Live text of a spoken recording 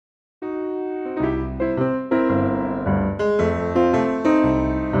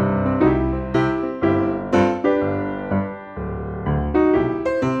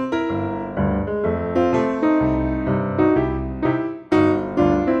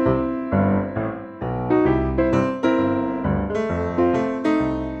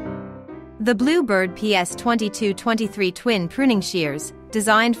The Bluebird PS2223 twin pruning shears,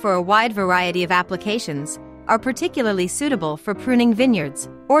 designed for a wide variety of applications, are particularly suitable for pruning vineyards,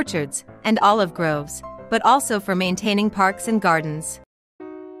 orchards, and olive groves, but also for maintaining parks and gardens.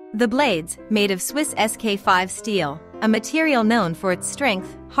 The blades, made of Swiss SK5 steel, a material known for its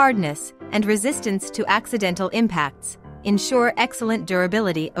strength, hardness, and resistance to accidental impacts, ensure excellent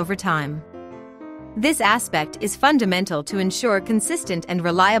durability over time. This aspect is fundamental to ensure consistent and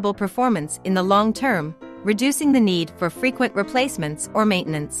reliable performance in the long term, reducing the need for frequent replacements or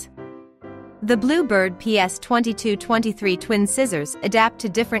maintenance. The Bluebird PS2223 twin scissors adapt to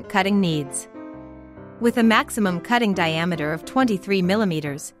different cutting needs. With a maximum cutting diameter of 23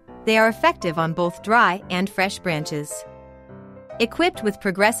 mm, they are effective on both dry and fresh branches. Equipped with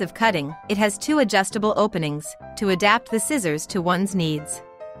progressive cutting, it has 2 adjustable openings to adapt the scissors to one's needs.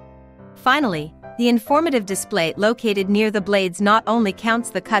 Finally, the informative display located near the blades not only counts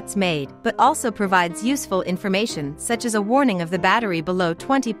the cuts made but also provides useful information such as a warning of the battery below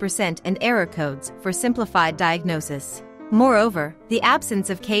 20% and error codes for simplified diagnosis. Moreover, the absence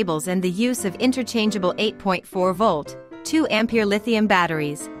of cables and the use of interchangeable 8.4-volt, 2-ampere lithium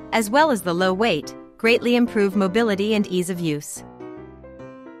batteries, as well as the low weight, greatly improve mobility and ease of use.